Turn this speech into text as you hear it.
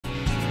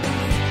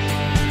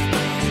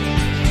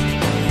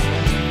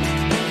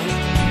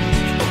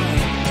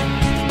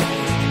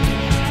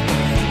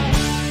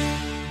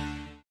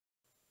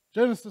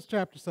Genesis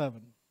chapter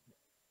 7.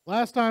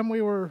 Last time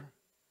we were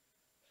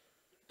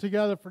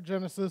together for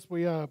Genesis,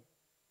 we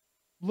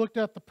looked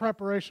at the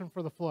preparation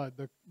for the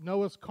flood.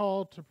 Noah's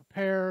call to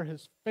prepare,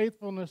 his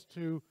faithfulness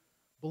to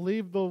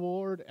believe the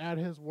Lord at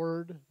his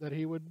word, that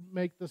he would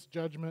make this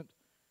judgment,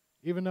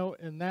 even though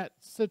in that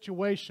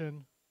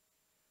situation,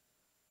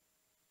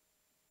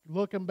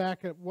 looking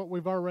back at what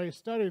we've already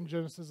studied in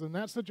Genesis, in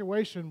that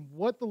situation,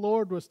 what the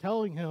Lord was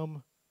telling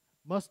him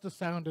must have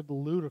sounded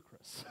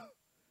ludicrous.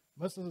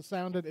 Must have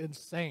sounded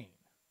insane.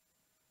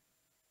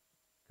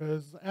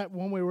 Because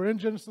when we were in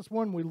Genesis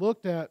 1, we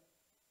looked at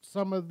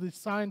some of the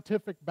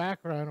scientific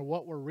background of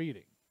what we're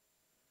reading.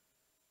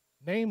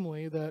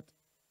 Namely, that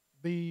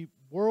the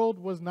world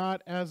was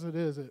not as it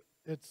is.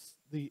 It's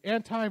the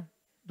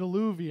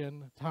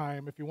antediluvian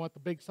time, if you want the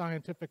big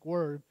scientific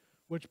word,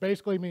 which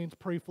basically means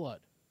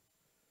pre-flood.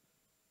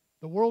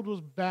 The world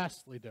was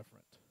vastly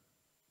different.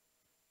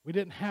 We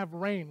didn't have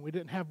rain. We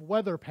didn't have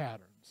weather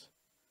patterns.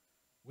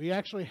 We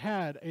actually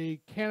had a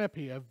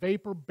canopy, a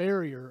vapor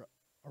barrier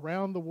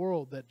around the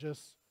world that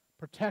just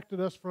protected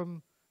us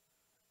from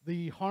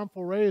the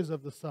harmful rays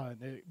of the sun.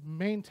 It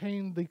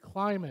maintained the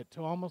climate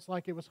to almost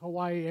like it was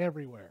Hawaii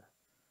everywhere.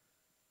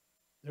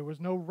 There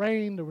was no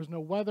rain. There was no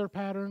weather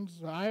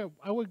patterns. I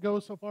would go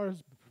so far as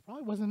there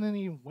probably wasn't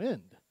any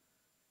wind.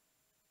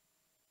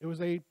 It was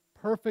a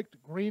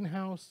perfect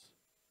greenhouse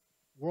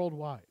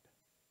worldwide.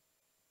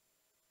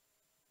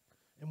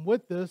 And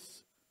with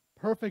this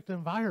perfect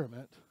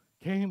environment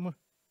came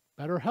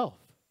better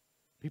health.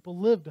 People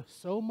lived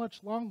so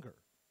much longer.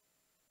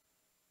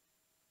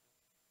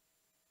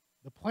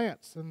 The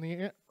plants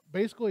and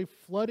basically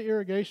flood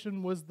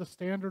irrigation was the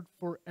standard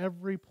for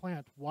every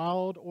plant,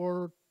 wild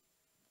or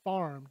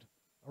farmed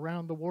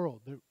around the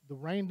world. The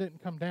rain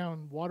didn't come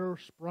down, water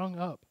sprung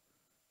up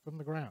from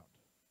the ground.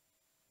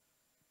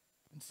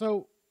 And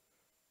so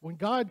when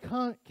God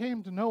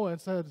came to Noah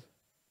and said,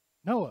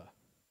 Noah,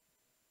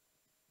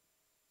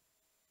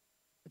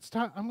 it's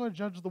time, I'm going to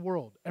judge the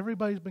world.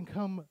 Everybody's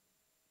become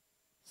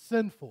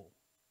sinful.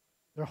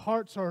 Their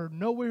hearts are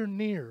nowhere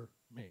near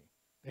me.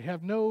 They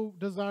have no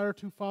desire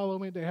to follow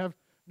me. They have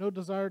no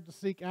desire to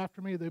seek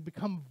after me. They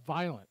become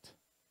violent.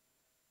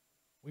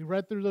 We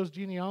read through those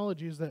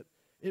genealogies that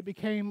it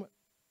became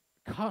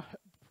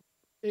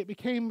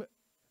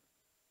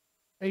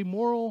a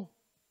moral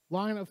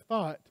line of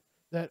thought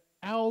that,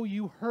 "Ow,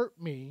 you hurt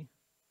me,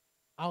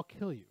 I'll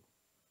kill you."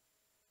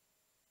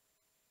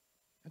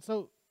 And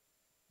so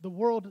the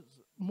world,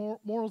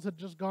 morals had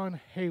just gone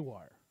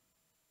haywire.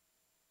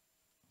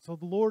 So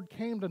the Lord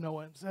came to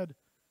Noah and said,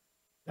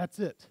 that's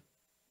it.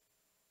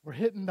 We're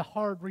hitting the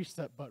hard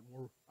reset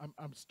button.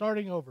 I'm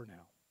starting over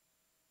now.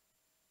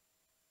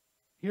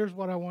 Here's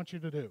what I want you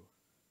to do.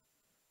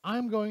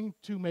 I'm going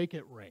to make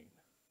it rain.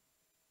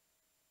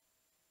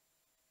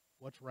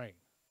 What's rain?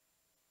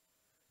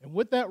 And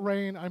with that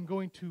rain, I'm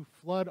going to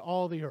flood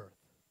all the earth.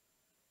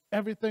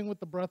 Everything with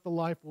the breath of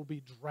life will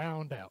be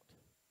drowned out.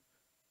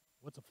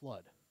 What's a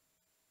flood?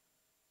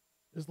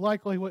 Is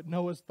likely what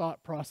Noah's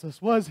thought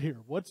process was here.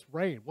 What's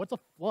rain? What's a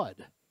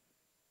flood?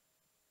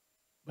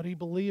 But he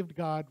believed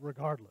God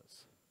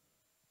regardless.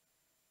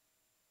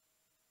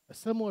 A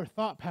similar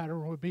thought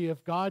pattern would be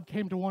if God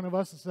came to one of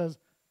us and says,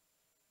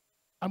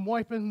 I'm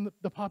wiping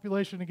the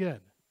population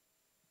again.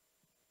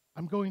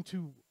 I'm going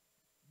to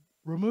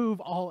remove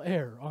all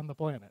air on the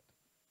planet.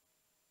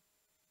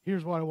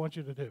 Here's what I want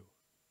you to do.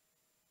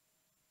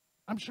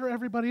 I'm sure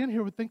everybody in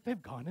here would think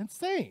they've gone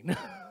insane.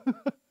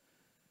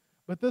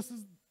 But this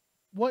is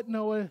what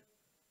Noah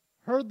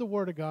heard the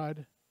word of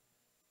God,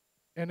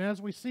 and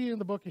as we see in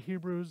the book of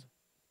Hebrews,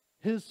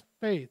 his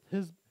faith,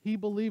 he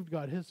believed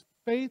God. His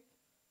faith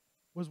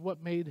was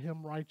what made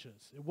him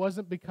righteous. It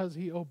wasn't because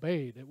he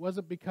obeyed. It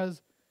wasn't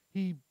because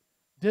he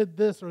did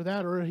this or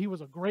that, or he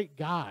was a great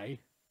guy.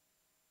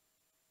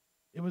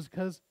 It was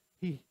because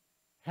he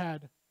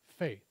had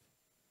faith.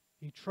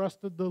 He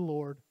trusted the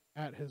Lord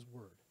at his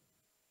word.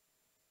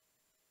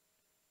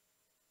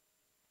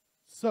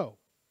 So,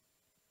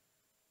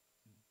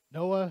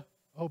 Noah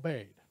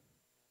obeyed.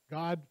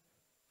 God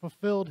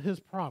fulfilled his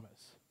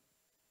promise.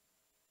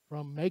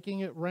 From making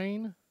it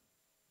rain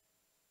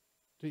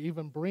to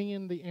even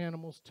bringing the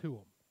animals to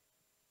him.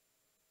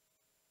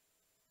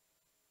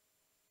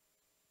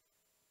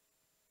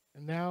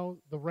 And now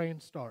the rain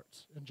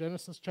starts in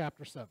Genesis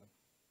chapter 7.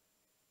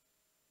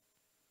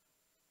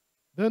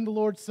 Then the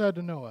Lord said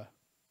to Noah,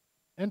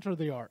 enter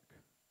the ark,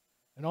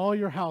 and all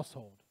your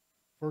household,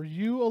 for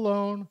you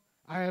alone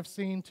I have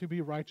seen to be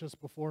righteous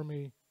before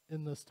me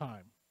in this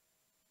time.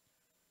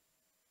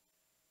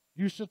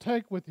 You shall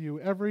take with you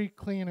every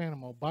clean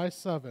animal by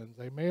sevens,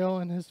 a male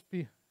and his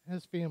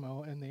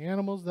female, and the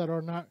animals that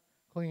are not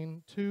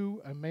clean,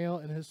 two, a male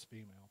and his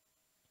female.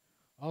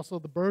 Also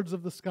the birds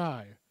of the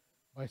sky,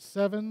 by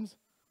sevens,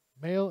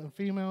 male and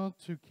female,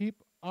 to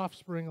keep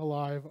offspring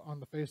alive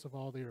on the face of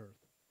all the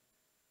earth.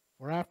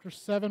 For after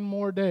 7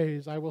 more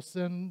days I will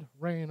send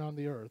rain on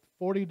the earth.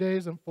 40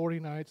 days and 40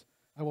 nights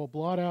I will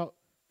blot out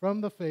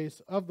from the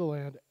face of the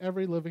land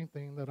every living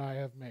thing that I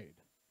have made.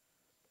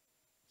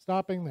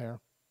 Stopping there.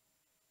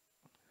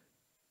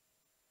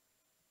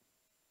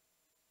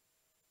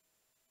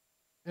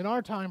 in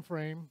our time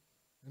frame,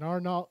 in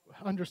our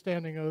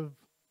understanding of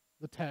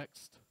the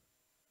text,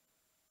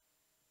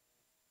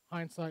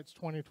 hindsight's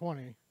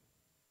 2020,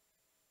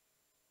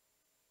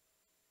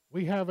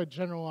 we have a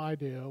general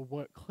idea of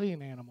what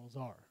clean animals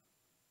are.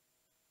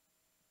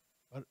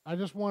 But I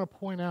just want to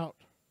point out,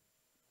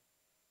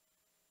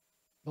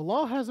 the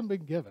law hasn't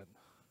been given.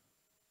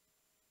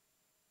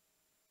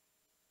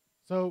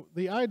 So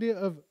the idea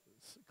of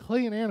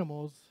clean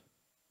animals,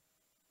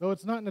 though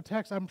it's not in the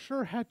text, I'm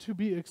sure had to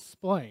be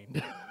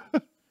explained.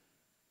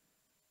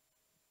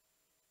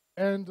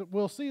 And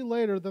we'll see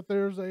later that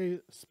there's a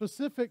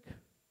specific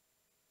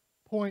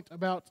point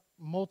about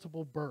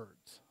multiple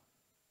birds.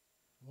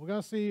 We're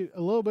going to see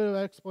a little bit of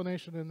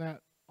explanation in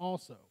that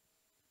also.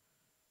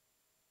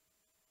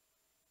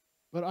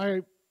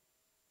 But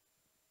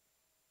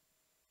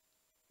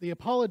the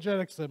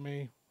apologetics in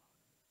me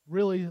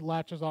really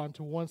latches on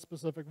to one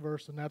specific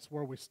verse, and that's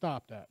where we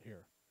stopped at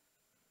here.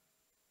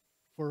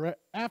 For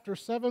after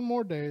 7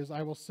 more days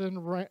I will send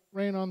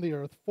rain on the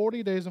earth,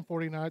 40 days and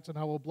 40 nights, and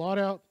I will blot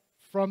out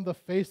from the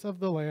face of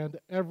the land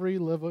every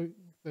living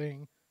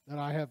thing that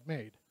I have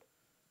made.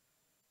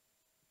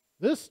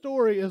 This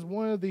story is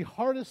one of the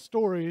hardest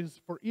stories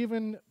for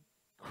even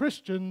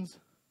Christians,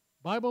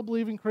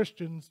 Bible-believing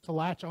Christians, to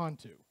latch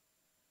onto,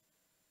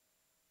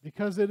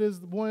 because it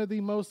is one of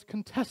the most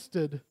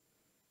contested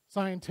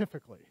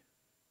scientifically.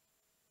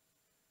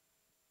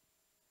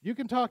 You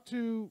can talk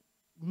to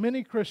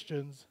many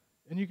Christians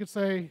and you can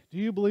say, do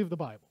you believe the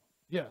Bible?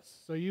 Yes.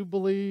 So you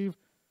believe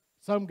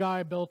some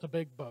guy built a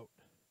big boat.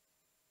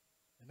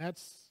 And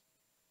that's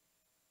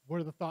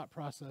where the thought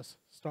process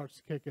starts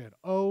to kick in.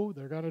 Oh,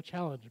 they're going to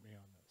challenge me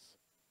on this.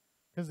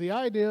 Because the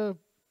idea,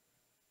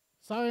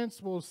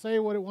 science will say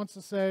what it wants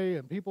to say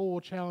and people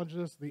will challenge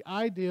this. The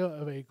idea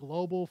of a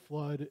global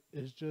flood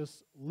is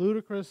just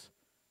ludicrous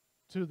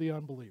to the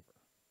unbeliever.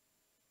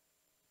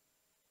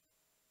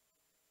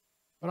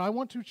 But I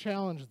want to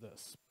challenge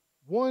this.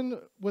 One,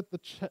 with the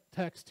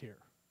text here.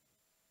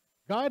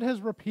 God has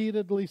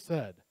repeatedly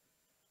said,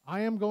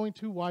 I am going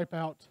to wipe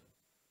out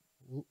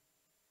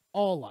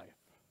all life.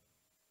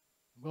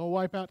 I'm going to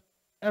wipe out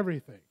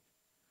everything.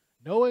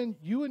 Knowing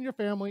you and your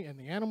family and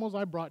the animals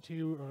I brought to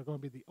you are going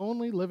to be the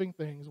only living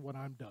things when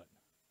I'm done.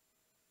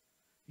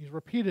 He's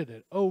repeated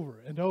it over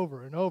and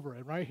over and over.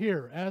 And right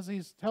here, as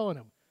he's telling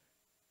him,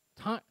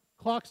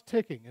 clock's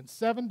ticking. In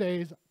 7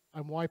 days,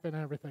 I'm wiping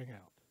everything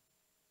out.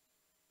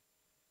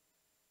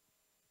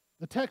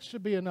 The text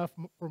should be enough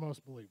for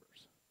most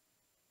believers.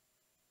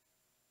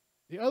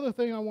 The other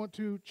thing I want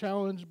to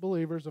challenge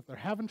believers, if they're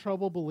having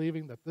trouble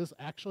believing that this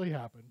actually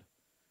happened,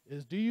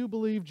 is, do you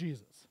believe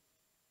Jesus?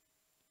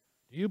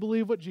 Do you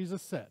believe what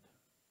Jesus said?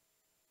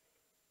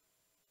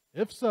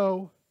 If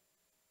so,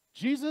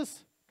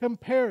 Jesus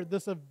compared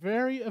this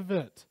very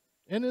event,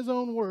 in his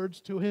own words,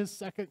 to his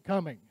second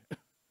coming.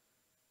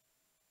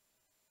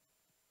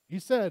 He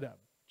said,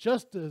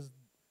 just as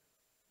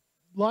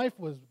life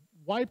was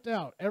wiped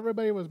out,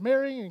 everybody was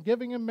marrying and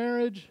giving in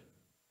marriage,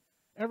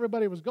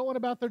 everybody was going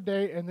about their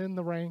day, and then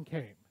the rain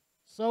came.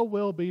 So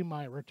will be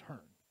my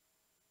return.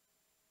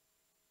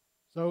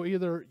 So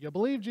either you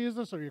believe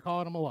Jesus or you're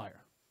calling him a liar.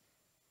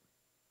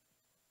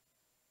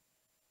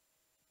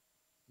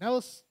 Now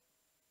let's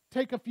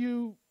take a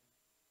few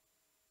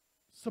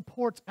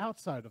supports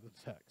outside of the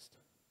text.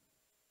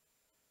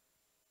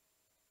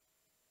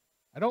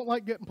 I don't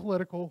like getting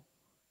political,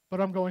 but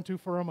I'm going to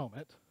for a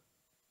moment.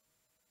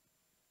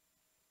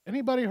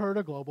 Anybody heard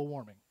of global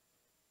warming?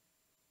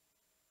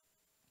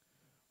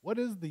 What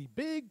is the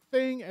big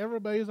thing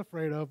everybody's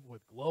afraid of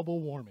with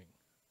global warming?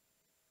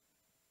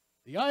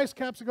 The ice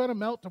caps are going to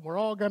melt and we're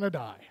all going to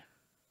die.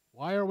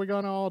 Why are we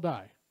going to all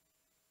die?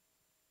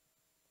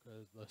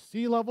 Because the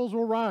sea levels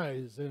will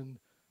rise and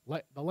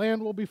the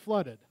land will be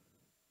flooded.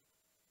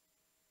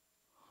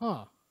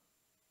 So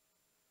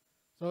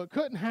it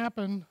couldn't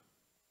happen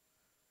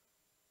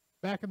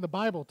back in the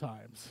Bible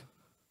times,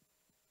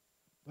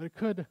 but it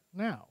could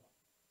now.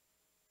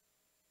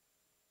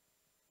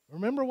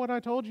 Remember what I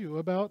told you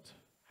about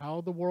how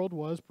the world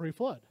was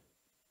pre-flood.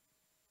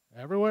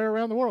 Everywhere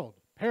around the world,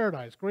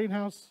 paradise,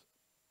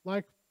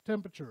 greenhouse-like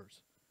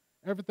temperatures.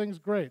 Everything's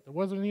great. There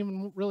wasn't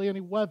even really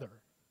any weather.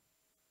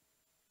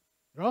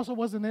 There also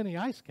wasn't any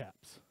ice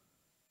caps.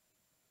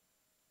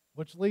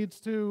 Which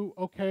leads to,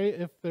 okay,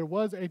 if there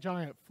was a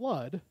giant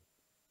flood,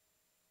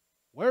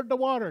 where'd the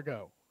water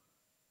go?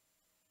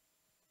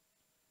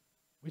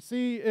 We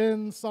see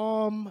in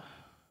Psalm,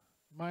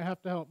 you might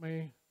have to help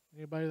me,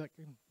 anybody that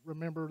can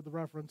remember the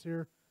reference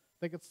here? I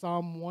think it's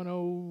Psalm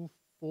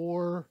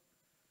 104.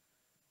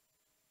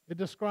 It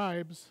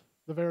describes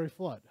the very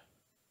flood.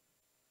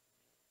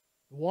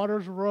 The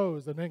waters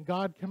rose, and then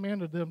God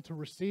commanded them to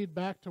recede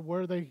back to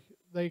where they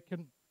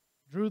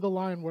drew the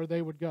line where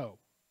they would go.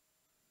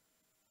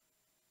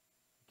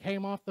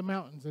 Came off the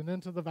mountains and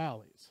into the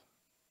valleys.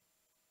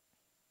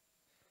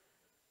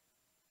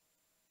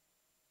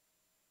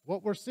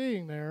 What we're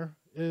seeing there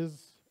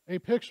is a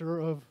picture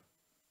of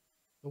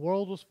the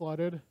world was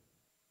flooded,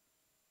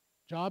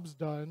 job's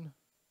done,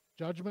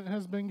 judgment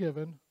has been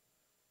given,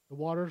 the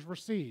waters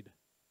recede.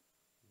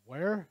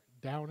 Where?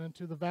 Down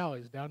into the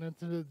valleys, down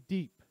into the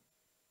deep,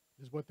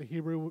 is what the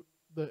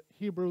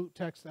Hebrew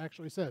text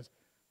actually says.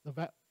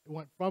 It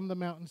went from the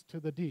mountains to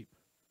the deep.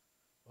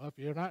 Well, if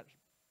you're not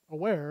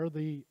aware,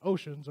 the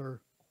oceans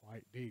are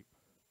quite deep.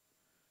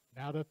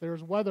 Now that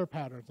there's weather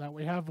patterns, now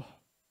we have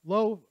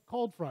low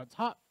cold fronts,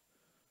 hot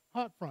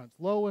fronts,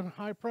 low and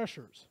high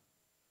pressures.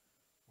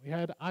 We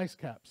had ice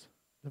caps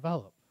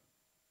develop.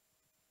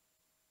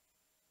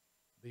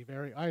 The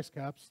very ice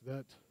caps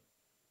that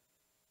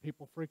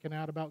people freaking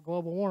out about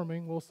global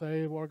warming will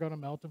say we're going to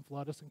melt and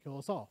flood us and kill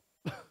us all.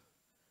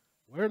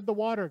 Where did the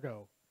water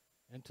go?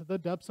 Into the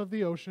depths of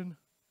the ocean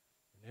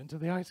and into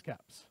the ice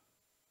caps.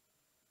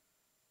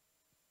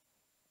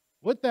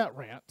 With that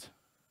rant,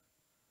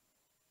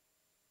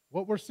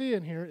 what we're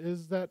seeing here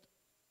is that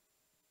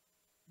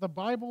the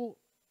Bible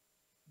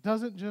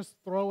doesn't just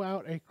throw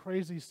out a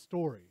crazy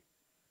story.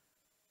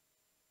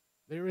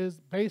 There is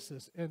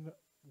basis in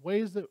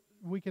ways that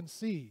we can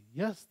see,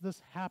 yes,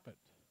 this happened.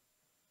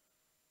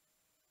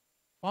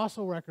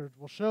 Fossil records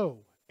will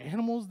show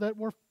animals that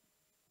were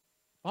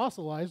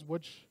fossilized,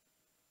 which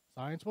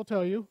science will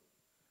tell you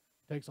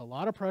takes a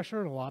lot of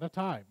pressure and a lot of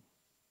time.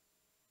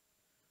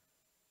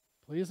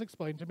 Please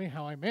explain to me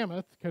how a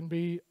mammoth can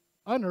be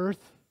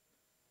unearthed,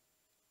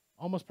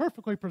 almost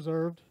perfectly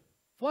preserved,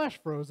 flash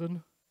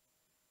frozen,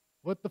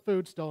 with the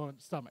food still in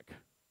its stomach.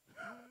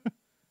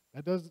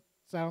 That does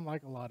sound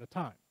like a lot of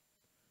time.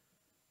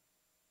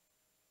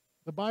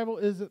 The Bible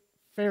isn't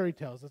fairy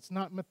tales. It's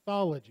not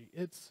mythology.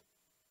 It's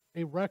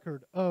a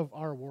record of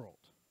our world.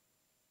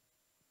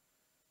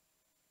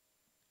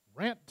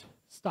 Rant,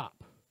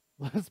 stop.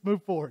 Let's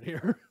move forward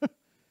here.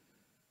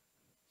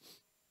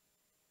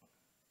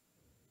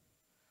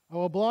 I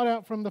will blot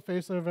out from the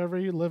face of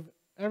every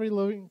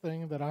living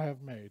thing that I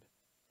have made.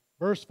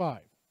 Verse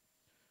 5.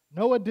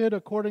 Noah did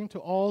according to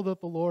all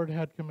that the Lord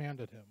had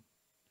commanded him.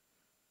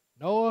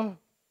 Noah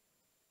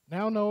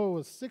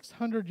was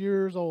 600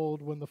 years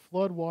old when the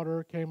flood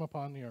water came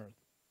upon the earth.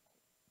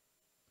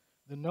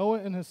 Then Noah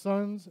and his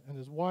sons and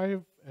his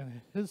wife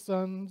and his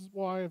sons'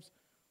 wives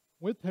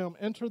with him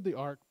entered the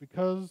ark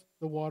because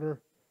the water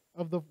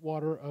of the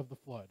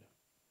flood.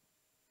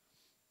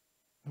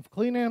 Of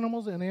clean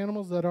animals and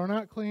animals that are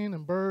not clean,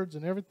 and birds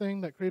and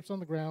everything that creeps on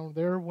the ground,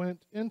 there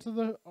went into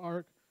the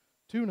ark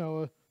to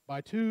Noah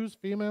by twos,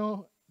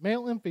 male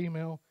and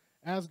female,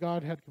 as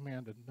God had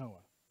commanded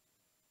Noah.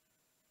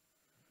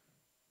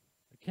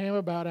 It came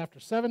about after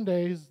 7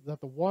 days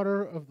that the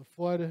water of the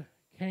flood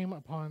came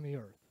upon the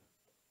earth.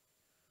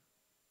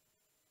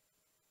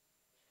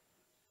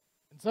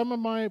 In some of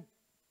my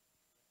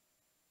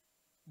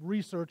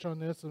research on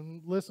this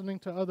and listening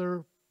to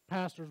other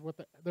pastors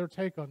with their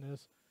take on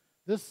this,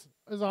 this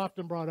is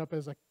often brought up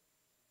as a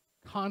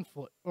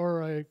conflict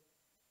or a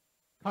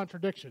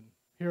contradiction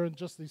here in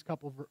just these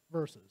couple of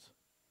verses.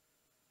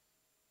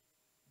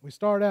 We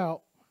start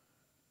out,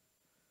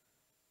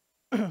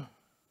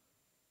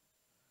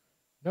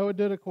 Noah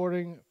did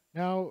according,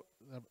 then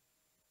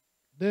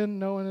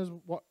Noah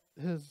and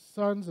his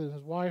sons and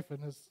his wife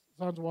and his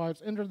sons'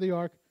 wives entered the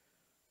ark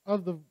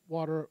of the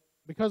water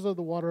because of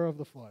the water of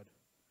the flood.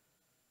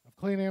 Of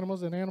clean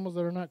animals and animals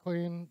that are not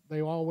clean,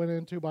 they all went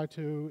in 2 by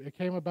 2. It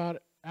came about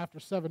after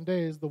 7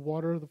 days, the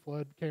water of the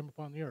flood came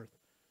upon the earth.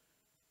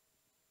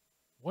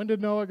 When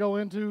did Noah go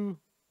into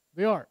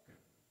the ark?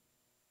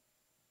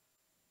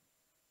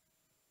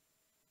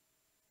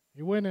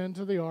 He went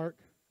into the ark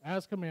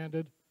as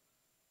commanded.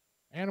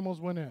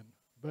 Animals went in.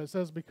 But it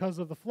says because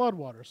of the flood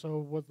water. So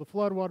was the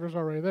flood waters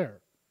already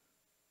there?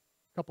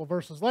 A couple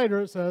verses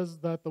later, it says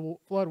that the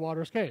flood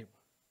waters came.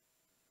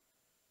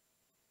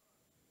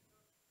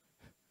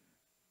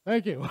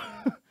 Thank you.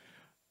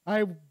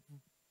 I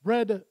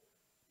read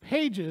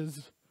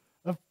pages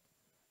of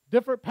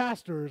different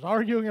pastors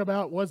arguing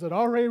about was it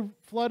already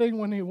flooding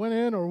when he went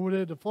in, or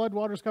did the flood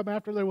waters come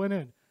after they went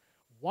in?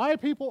 Why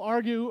people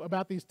argue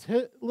about these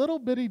little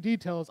bitty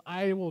details,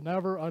 I will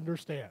never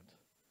understand.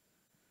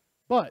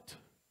 But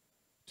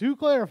to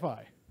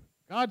clarify,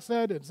 God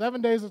said in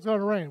 7 days it's going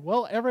to rain.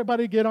 Well,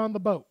 everybody get on the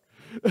boat.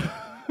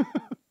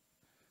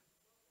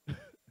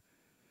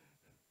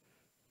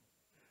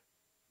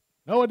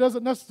 Noah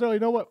doesn't necessarily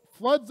know what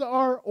floods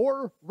are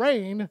or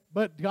rain,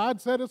 but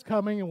God said it's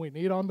coming and we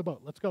need on the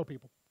boat. Let's go,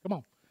 people.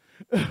 Come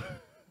on.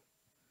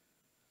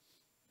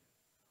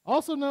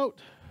 Also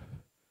note,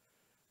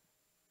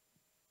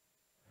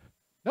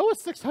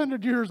 Noah's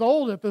 600 years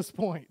old at this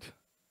point.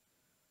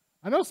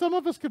 I know some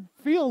of us could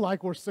feel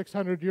like we're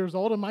 600 years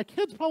old, and my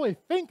kids probably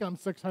think I'm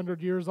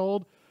 600 years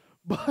old,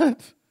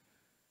 but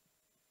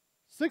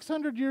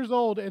 600 years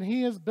old, and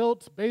he has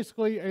built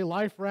basically a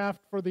life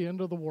raft for the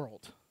end of the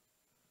world.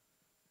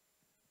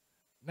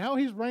 Now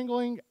he's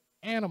wrangling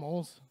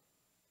animals,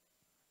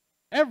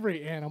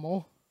 every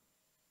animal,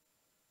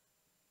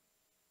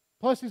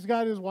 plus he's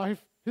got his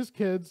wife, his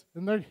kids,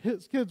 and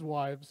his kids'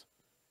 wives.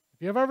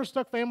 If you've ever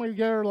stuck family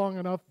together long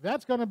enough,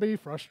 that's going to be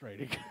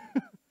frustrating.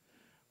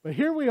 But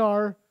here we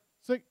are,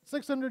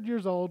 600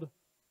 years old,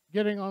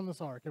 getting on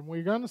this ark, and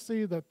we're going to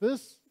see that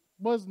this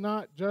was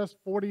not just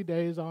 40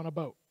 days on a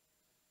boat.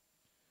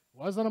 It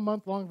wasn't a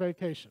month-long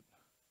vacation.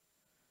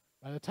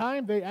 By the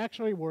time they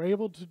actually were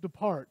able to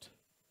depart,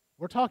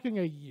 we're talking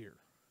a year.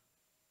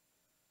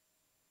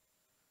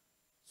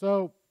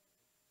 So,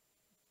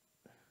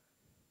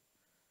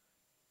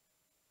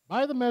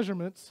 by the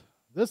measurements,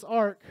 this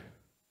ark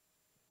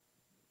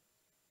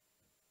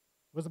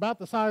was about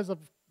the size of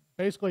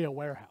basically a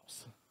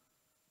warehouse.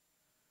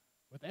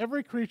 With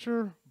every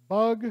creature,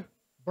 bug,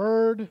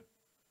 bird,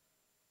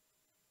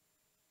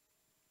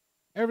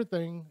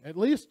 everything, at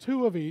least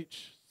 2 of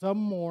each, some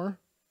more,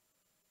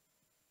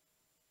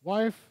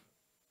 wife,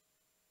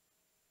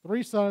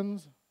 3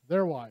 sons,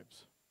 their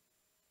wives,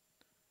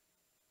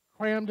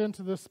 crammed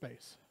into this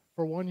space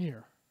for 1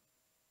 year.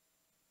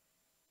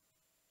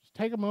 Just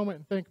take a moment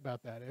and think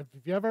about that. If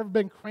you've ever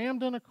been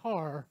crammed in a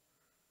car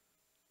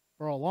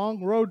for a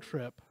long road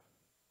trip,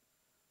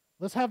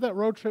 let's have that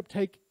road trip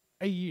take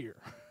a year.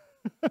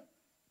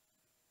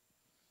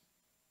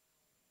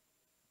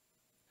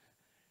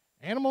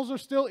 Animals are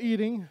still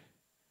eating.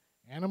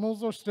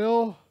 Animals are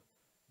still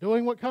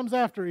doing what comes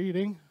after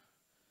eating.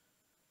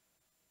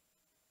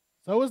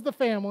 So is the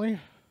family.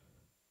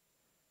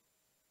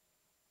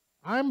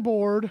 I'm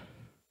bored.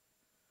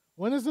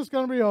 When is this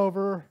going to be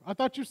over? I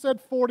thought you said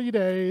 40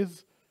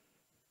 days.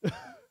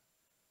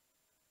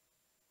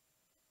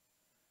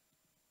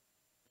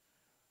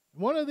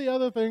 One of the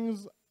other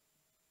things,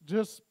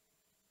 just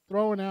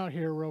throwing out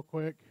here real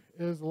quick,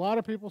 is a lot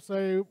of people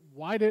say,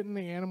 why didn't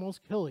the animals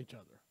kill each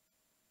other?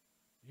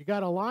 You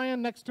got a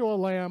lion next to a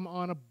lamb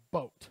on a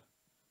boat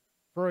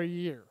for a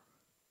year.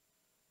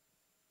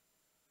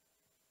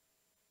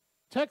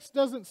 Text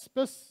doesn't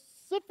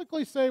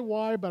specifically say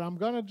why, but I'm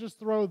going to just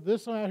throw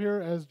this out here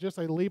as just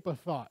a leap of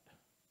thought.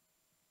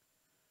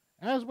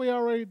 As we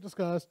already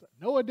discussed,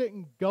 Noah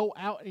didn't go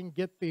out and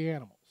get the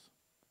animals.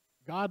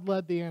 God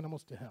led the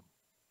animals to him.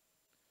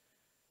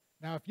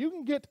 Now, if you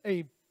can get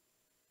a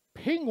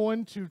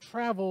penguin to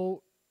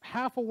travel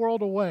half a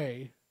world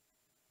away,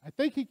 I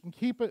think he can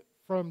keep it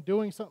from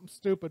doing something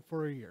stupid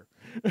for a year.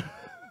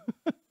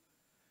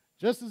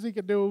 Just as he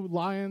could do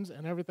lions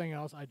and everything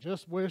else. I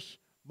just wish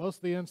most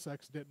of the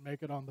insects didn't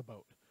make it on the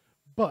boat.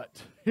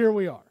 But here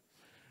we are.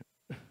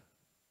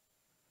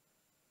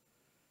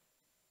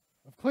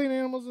 Of clean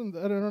animals and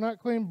that are not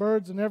clean,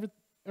 birds and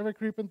every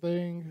creeping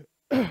thing.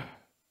 It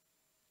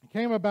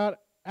came about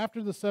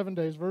after the 7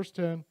 days, verse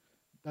 10,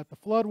 that the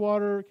flood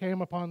water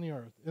came upon the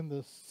earth. In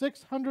the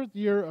 600th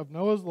year of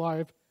Noah's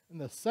life, in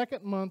the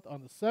 2nd month,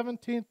 on the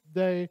 17th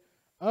day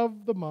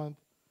of the month,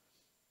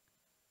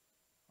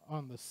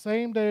 on the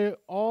same day,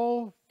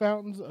 all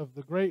fountains of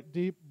the great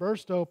deep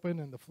burst open,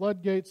 and the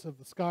floodgates of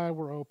the sky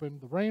were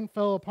opened. The rain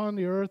fell upon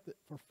the earth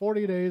for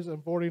 40 days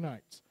and 40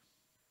 nights.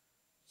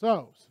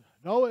 So,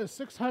 Noah is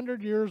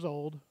 600 years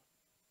old.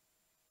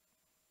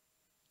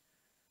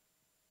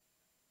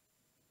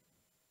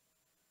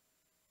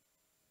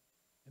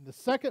 In the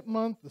 2nd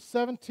month, the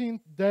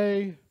 17th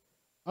day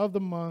of the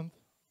month,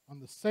 on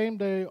the same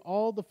day,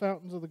 all the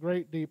fountains of the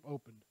great deep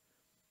opened.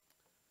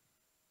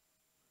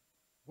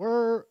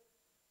 We're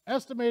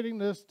estimating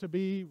this to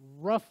be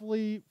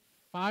roughly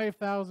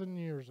 5,000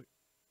 years,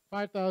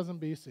 5,000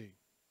 BC.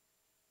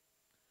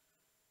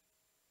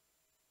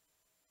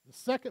 The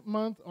 2nd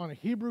month on a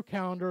Hebrew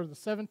calendar, the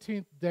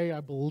 17th day,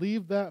 I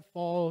believe that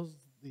falls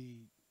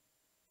the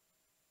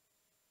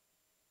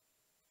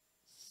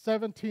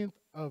 17th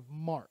of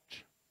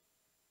March.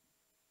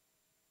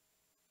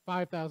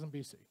 5,000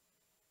 BC.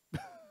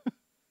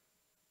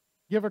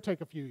 Give or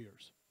take a few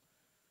years.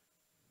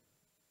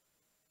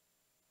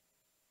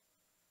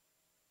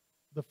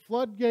 The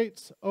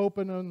floodgates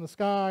open in the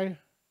sky,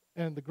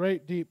 and the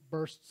great deep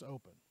bursts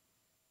open.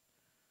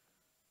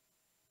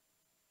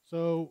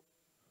 So,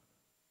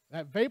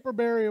 that vapor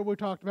barrier we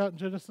talked about in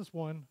Genesis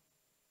 1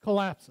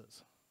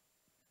 collapses.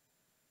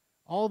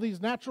 All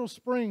these natural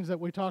springs that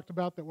we talked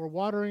about that were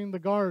watering the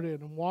garden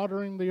and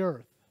watering the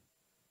earth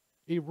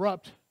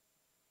erupt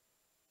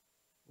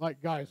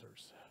like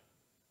geysers.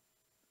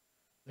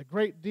 The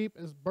great deep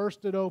is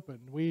bursted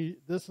open.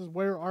 This is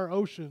where our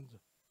oceans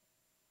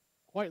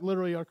quite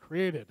literally are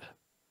created.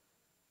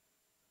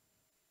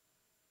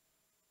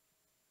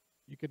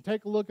 You can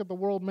take a look at the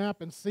world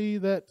map and see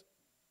that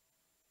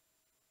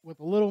with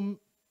a little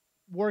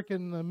work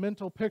in the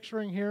mental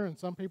picturing here, and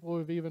some people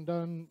have even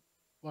done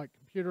like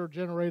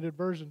computer-generated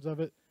versions of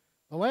it,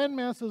 the land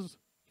masses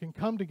can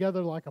come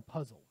together like a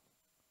puzzle.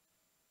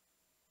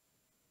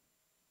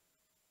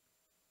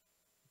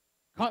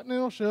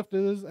 Continental shift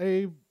is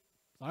a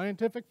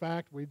scientific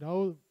fact.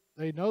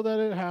 They know that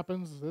it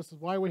happens. This is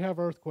why we have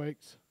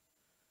earthquakes.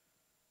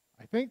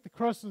 I think the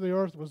crust of the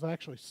earth was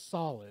actually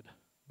solid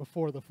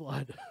before the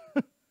flood.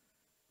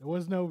 There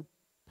was no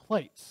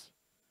plates.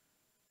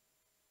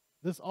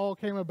 This all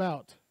came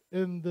about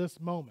in this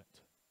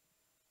moment.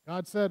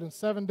 God said in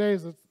 7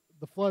 days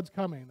the flood's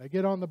coming. They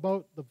get on the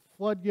boat, the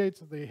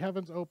floodgates of the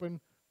heavens open.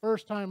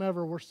 First time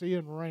ever we're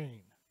seeing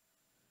rain.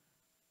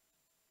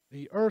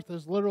 The earth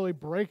is literally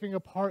breaking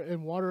apart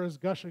and water is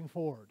gushing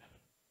forward.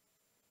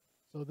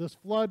 So this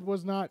flood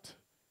was not,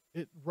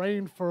 it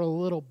rained for a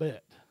little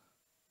bit.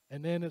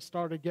 and then it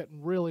started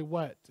getting really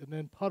wet, and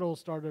then puddles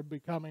started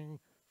becoming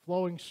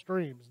flowing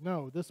streams.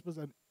 No, this was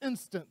an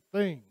instant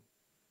thing.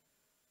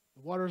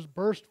 The waters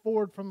burst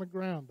forward from the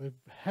ground. The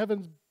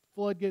heavens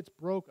floodgates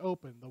broke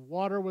open. The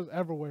water was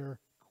everywhere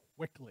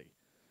quickly.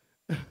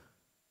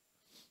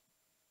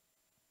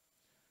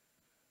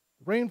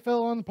 Rain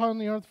fell upon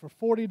the earth for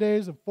 40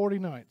 days and 40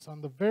 nights.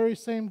 On the very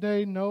same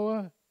day,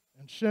 Noah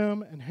and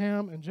Shem and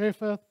Ham and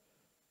Japheth,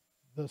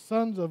 the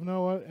sons of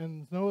Noah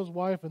and Noah's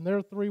wife and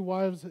their 3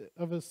 wives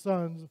of his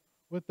sons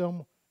with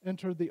them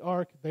entered the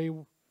ark.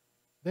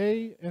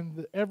 They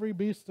and every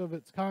beast of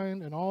its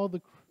kind and all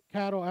the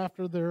cattle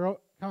after their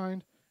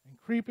kind and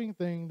creeping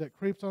thing that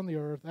creeps on the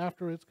earth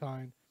after its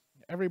kind,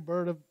 every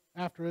bird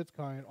after its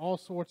kind, all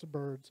sorts of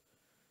birds.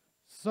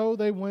 So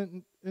they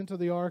went into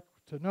the ark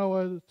to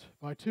Noah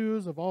by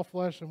twos of all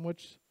flesh, in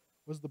which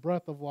was the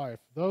breath of life.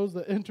 Those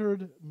that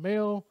entered,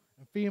 male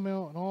and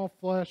female and all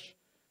flesh,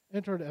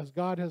 entered as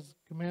God has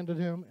commanded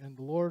him, and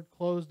the Lord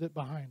closed it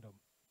behind him.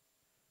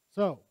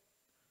 So,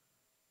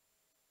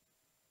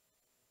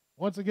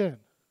 once again,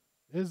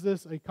 is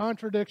this a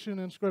contradiction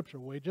in Scripture?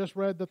 We just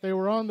read that they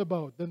were on the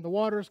boat, then the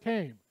waters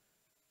came.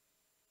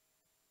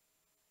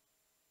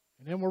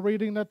 And then we're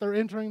reading that they're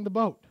entering the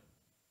boat.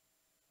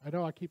 I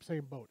know I keep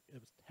saying boat.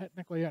 It was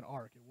technically an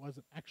ark. It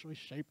wasn't actually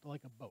shaped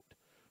like a boat.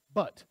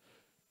 But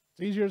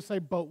it's easier to say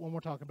boat when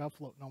we're talking about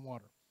floating on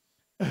water.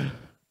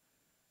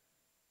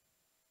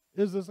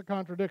 Is this a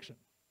contradiction?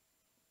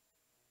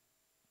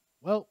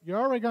 Well, you're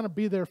already going to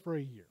be there for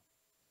a year.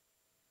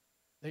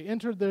 They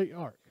entered the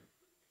ark.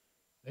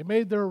 They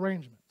made their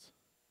arrangements.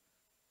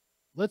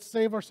 Let's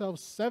save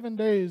ourselves 7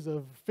 days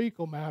of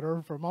fecal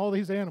matter from all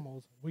these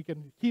animals. We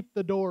can keep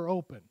the door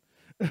open.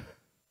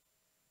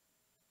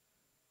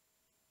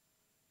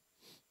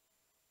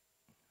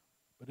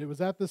 But it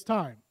was at this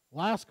time.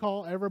 Last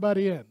call,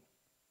 everybody in.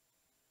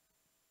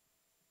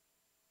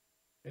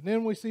 And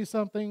then we see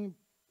something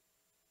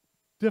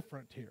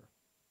different here.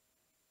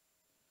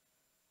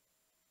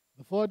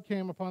 The flood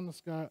came upon the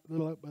sky.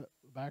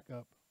 Back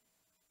up.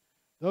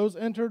 Those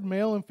entered,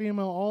 male and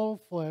female,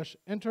 all flesh,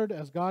 entered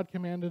as God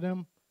commanded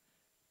him,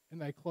 and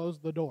they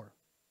closed the door.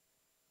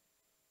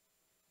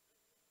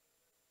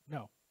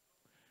 No.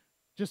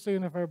 Just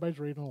seeing if everybody's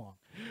reading along.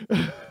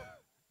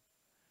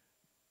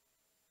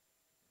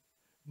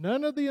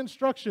 None of the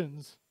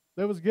instructions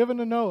that was given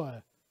to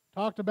Noah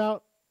talked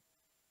about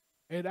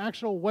an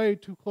actual way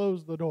to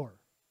close the door.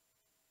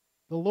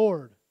 The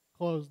Lord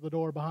closed the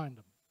door behind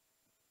him.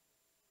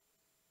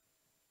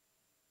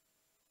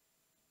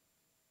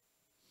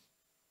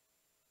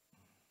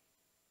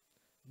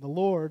 The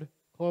Lord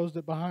closed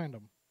it behind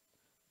him.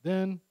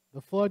 Then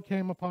the flood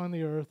came upon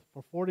the earth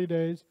for 40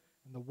 days,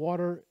 and the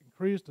water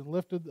increased and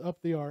lifted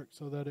up the ark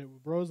so that it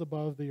rose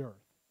above the earth.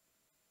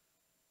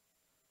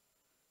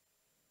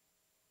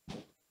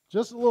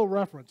 Just a little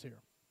reference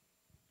here.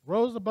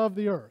 Rose above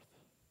the earth.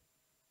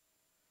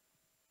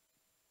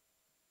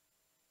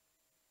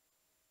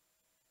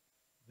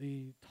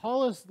 The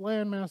tallest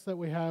landmass that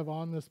we have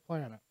on this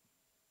planet,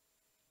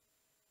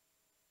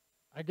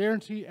 I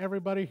guarantee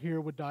everybody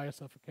here would die of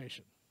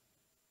suffocation.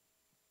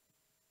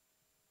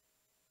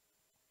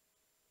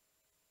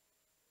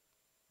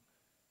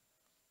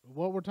 But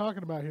what we're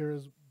talking about here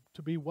is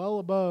to be well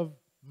above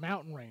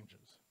mountain ranges,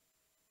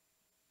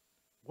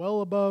 well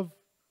above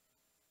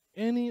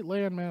any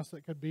landmass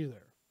that could be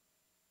there.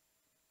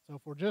 So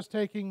if we're just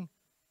taking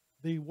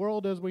the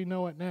world as we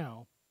know it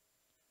now,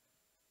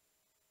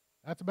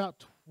 that's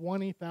about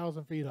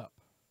 20,000 feet up.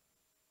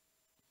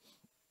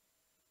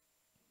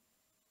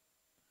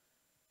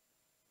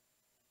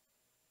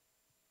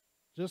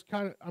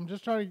 I'm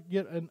just trying to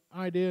get an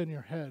idea in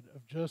your head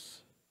of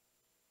just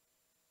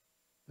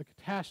the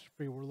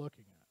catastrophe we're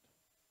looking at,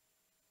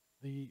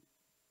 the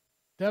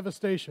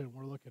devastation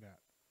we're looking at.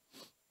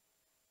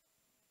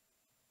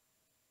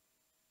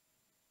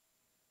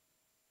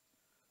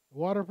 The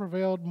water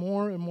prevailed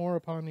more and more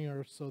upon the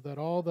earth, so that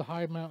all the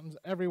high mountains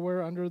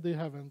everywhere under the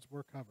heavens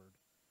were covered.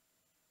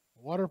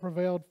 The water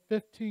prevailed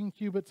 15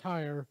 cubits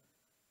higher,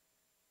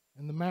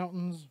 and the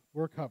mountains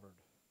were covered.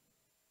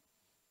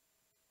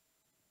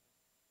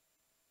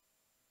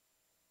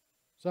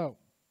 So,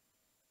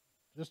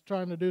 just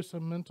trying to do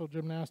some mental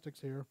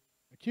gymnastics here.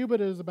 A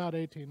cubit is about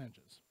 18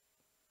 inches.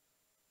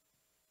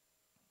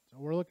 So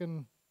we're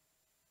looking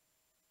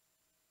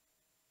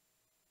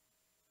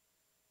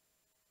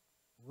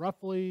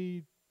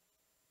roughly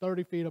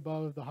 30 feet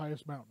above the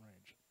highest mountain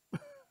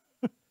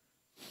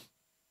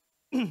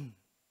range.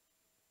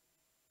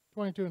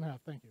 22 and a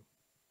half, thank you.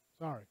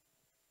 Sorry.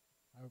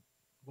 I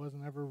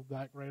wasn't ever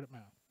that great at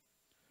math.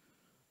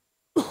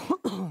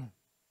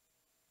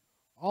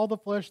 All the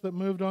flesh that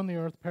moved on the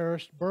earth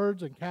perished,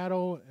 birds and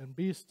cattle and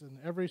beasts and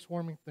every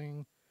swarming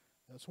thing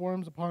that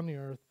swarms upon the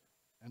earth,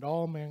 and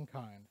all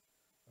mankind.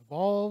 Of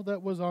all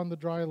that was on the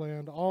dry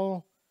land,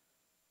 all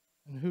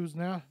in whose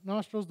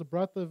nostrils the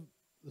breath of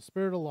the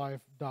spirit of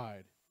life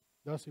died.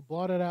 Thus he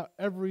blotted out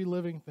every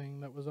living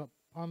thing that was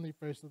upon the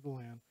face of the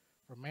land,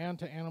 from man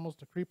to animals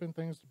to creeping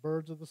things to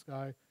birds of the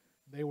sky,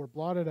 They were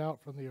blotted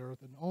out from the earth,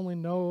 and only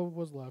Noah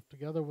was left,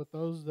 together with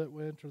those that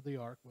entered the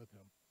ark with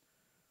him.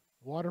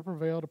 Water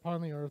prevailed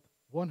upon the earth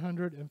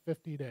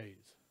 150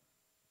 days.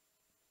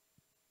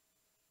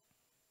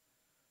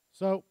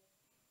 So,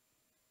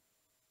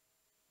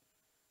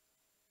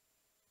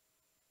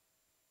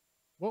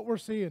 what we're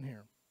seeing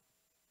here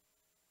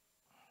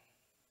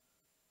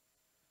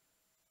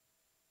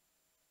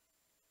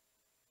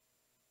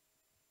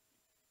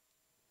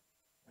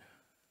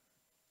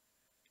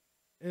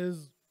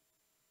is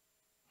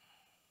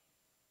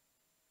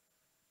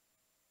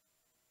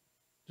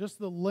just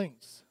the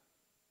lengths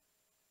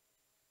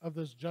of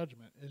this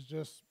judgment is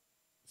just,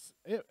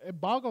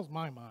 it boggles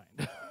my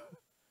mind.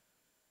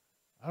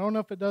 I don't know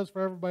if it does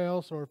for everybody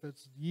else or if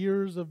it's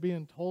years of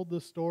being told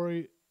this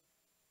story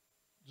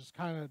just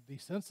kind of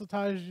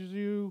desensitizes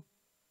you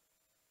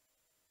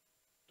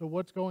to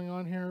what's going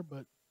on here,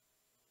 but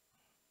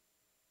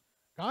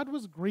God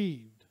was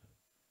grieved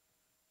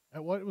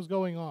at what was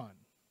going on.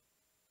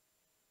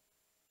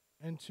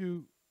 And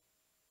to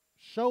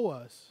show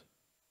us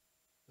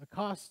the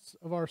costs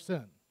of our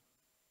sin.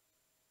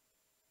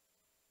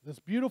 This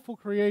beautiful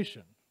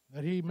creation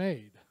that He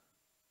made,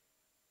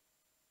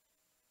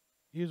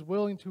 He is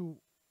willing to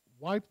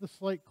wipe the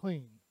slate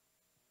clean,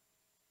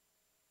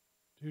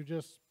 to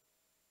just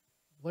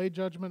lay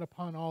judgment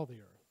upon all the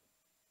earth.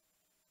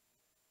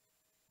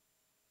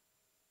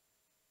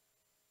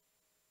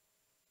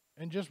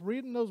 And just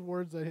reading those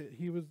words that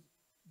He was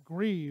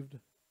grieved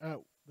at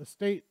the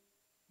state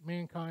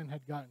mankind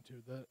had gotten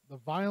to. The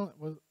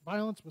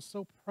violence was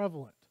so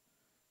prevalent.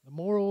 The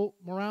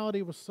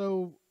morality was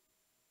so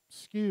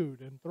skewed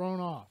and thrown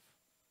off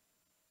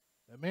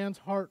that man's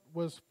heart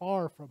was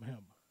far from Him.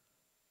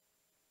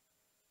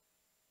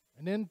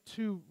 And then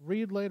to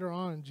read later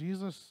on,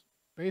 Jesus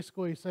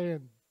basically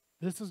saying,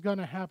 this is going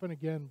to happen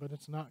again, but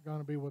it's not going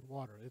to be with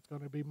water. It's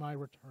going to be my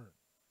return.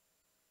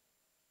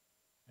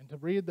 And to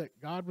read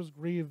that God was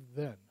grieved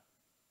then,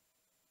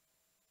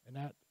 and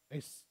that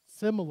a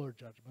similar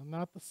judgment,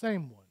 not the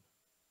same one,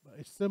 but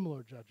a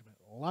similar judgment,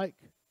 like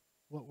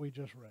what we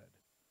just read,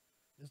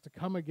 is to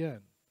come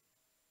again.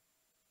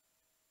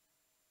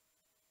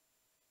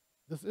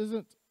 This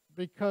isn't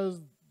because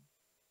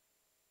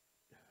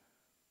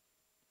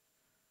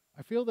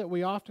I feel that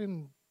we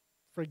often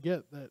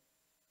forget that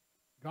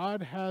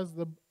God has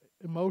the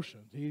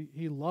emotions.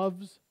 He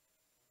loves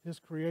His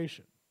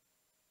creation.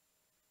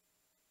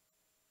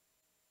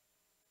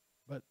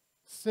 But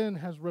sin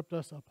has ripped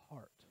us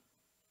apart.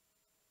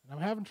 And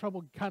I'm having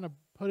trouble kind of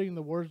putting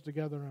the words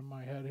together in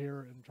my head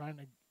here and trying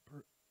to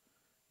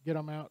get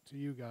them out to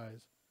you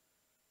guys.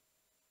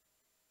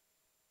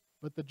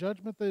 But the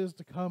judgment that is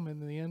to come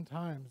in the end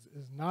times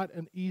is not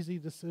an easy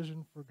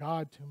decision for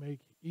God to make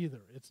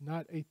either. It's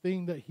not a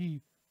thing that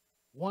He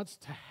wants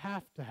to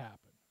have to happen.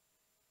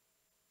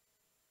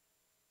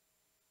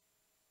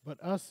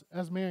 But us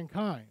as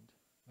mankind,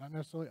 not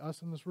necessarily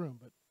us in this room,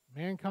 but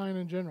mankind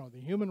in general,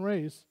 the human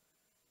race,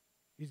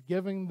 He's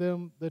giving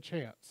them the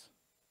chance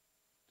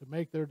to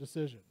make their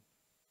decision.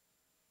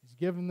 He's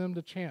giving them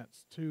the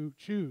chance to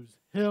choose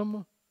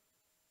Him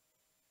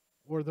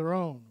or their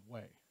own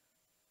way.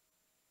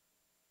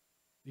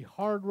 The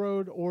hard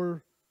road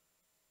or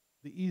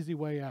the easy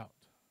way out.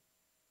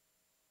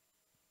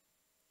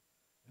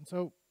 And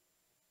so,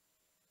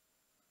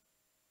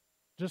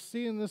 just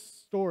seeing this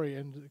story,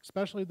 and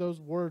especially those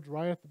words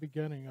right at the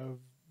beginning of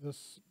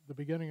the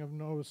beginning of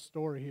Noah's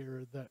story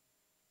here, that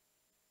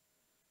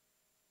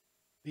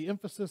the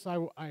emphasis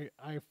I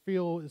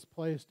feel is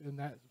placed in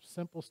that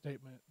simple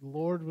statement, the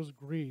Lord was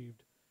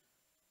grieved.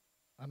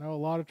 I know a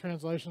lot of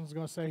translations are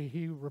going to say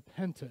He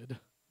repented,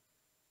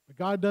 but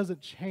God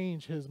doesn't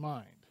change His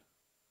mind.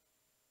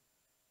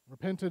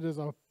 Repented is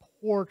a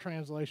poor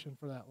translation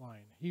for that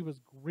line. He was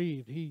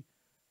grieved. He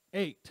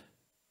ached.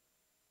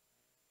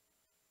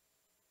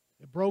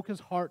 It broke His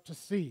heart to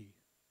see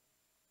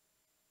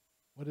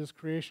what His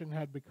creation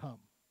had become.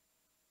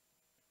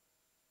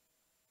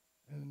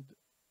 And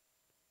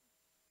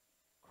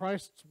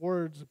Christ's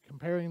words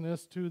comparing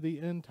this to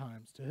the end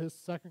times, to His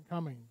second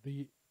coming,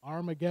 the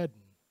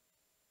Armageddon,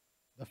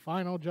 the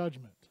final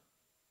judgment,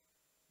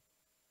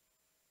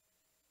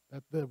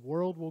 that the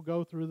world will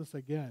go through this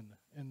again,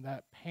 and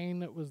that pain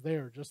that was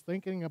there, just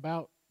thinking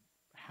about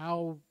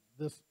how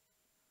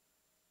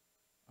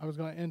I was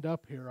going to end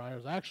up here, I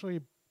was actually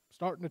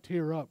starting to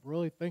tear up,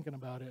 really thinking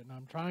about it, and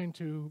I'm trying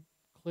to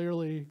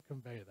clearly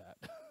convey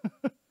that.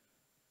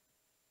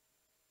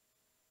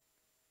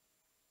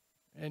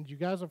 And you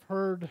guys have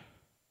heard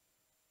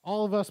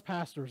all of us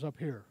pastors up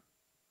here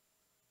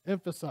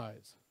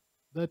emphasize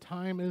the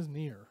time is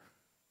near.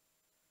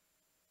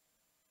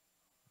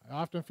 I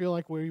often feel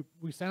like we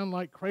sound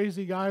like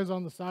crazy guys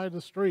on the side of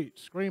the street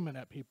screaming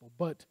at people,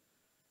 but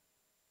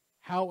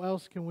how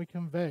else can we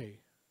convey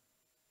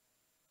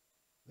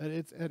that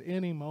it's at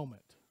any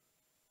moment,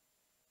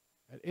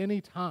 at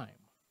any time?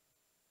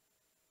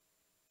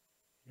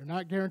 You're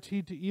not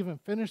guaranteed to even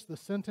finish the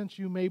sentence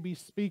you may be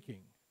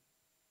speaking.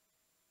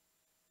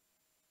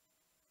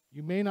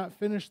 You may not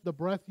finish the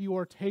breath you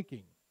are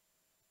taking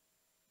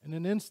in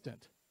an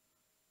instant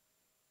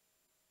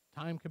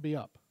time could be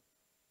up.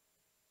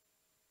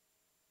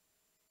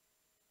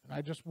 And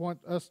I just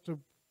want us to,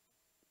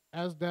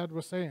 as Dad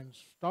was saying,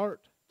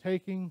 start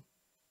taking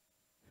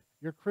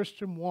your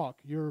Christian walk,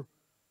 your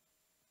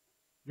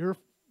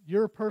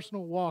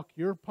personal walk,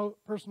 your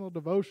personal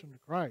devotion to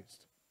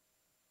Christ.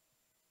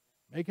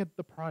 Make it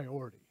the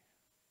priority.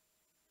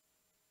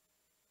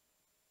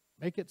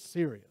 Make it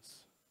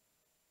serious.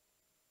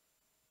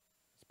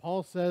 As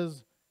Paul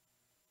says,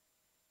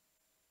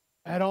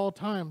 at all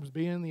times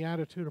be in the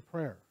attitude of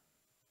prayer.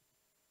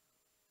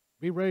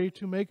 Be ready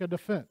to make a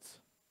defense.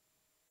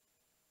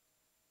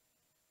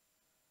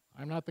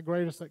 I'm not the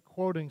greatest at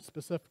quoting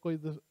specifically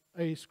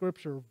a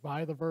scripture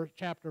by the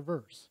chapter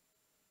verse.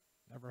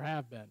 Never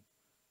have been.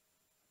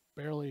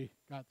 Barely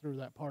got through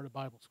that part of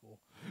Bible school.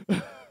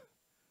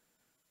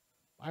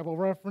 Bible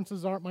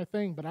references aren't my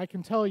thing, but I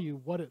can tell you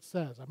what it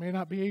says. I may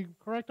not be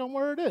correct on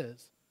where it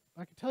is,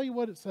 but I can tell you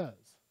what it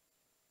says.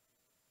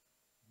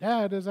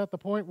 Dad is at the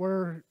point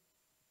where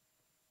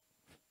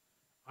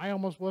I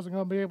almost wasn't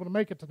going to be able to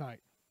make it tonight.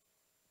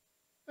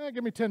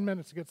 Give me 10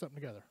 minutes to get something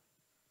together.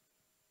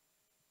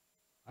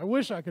 I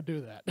wish I could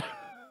do that.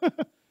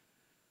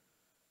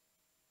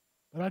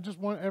 But I just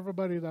want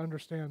everybody to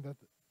understand that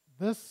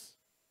this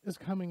is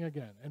coming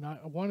again. And I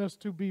want us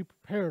to be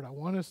prepared. I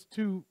want us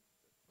to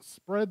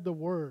spread the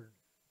word.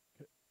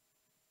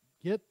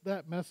 Get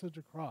that message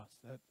across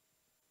that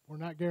we're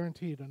not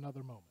guaranteed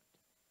another moment.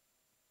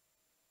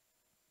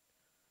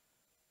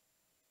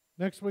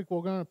 Next week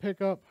we're going to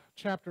pick up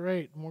chapter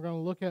 8 and we're going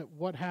to look at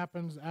what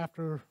happens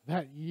after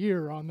that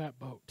year on that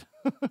boat.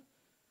 A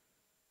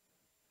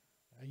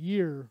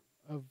year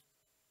of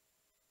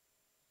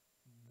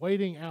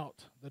waiting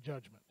out the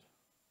judgment.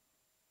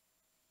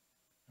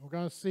 And we're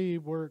going to see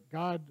where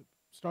God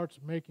starts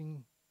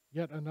making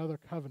yet another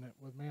covenant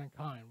with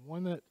mankind,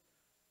 one that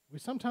we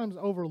sometimes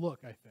overlook,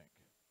 I think.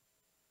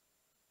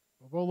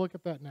 But we'll look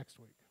at that next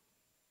week.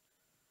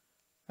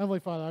 Heavenly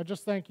Father, I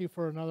just thank you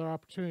for another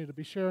opportunity to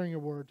be sharing your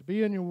word, to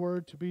be in your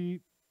word, to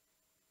be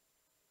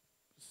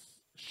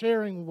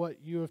sharing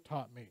what you have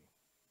taught me.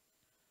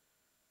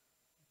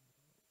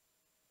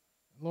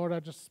 Lord, I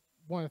just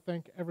want to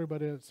thank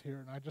everybody that's here,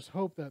 and I just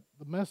hope that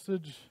the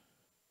message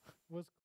was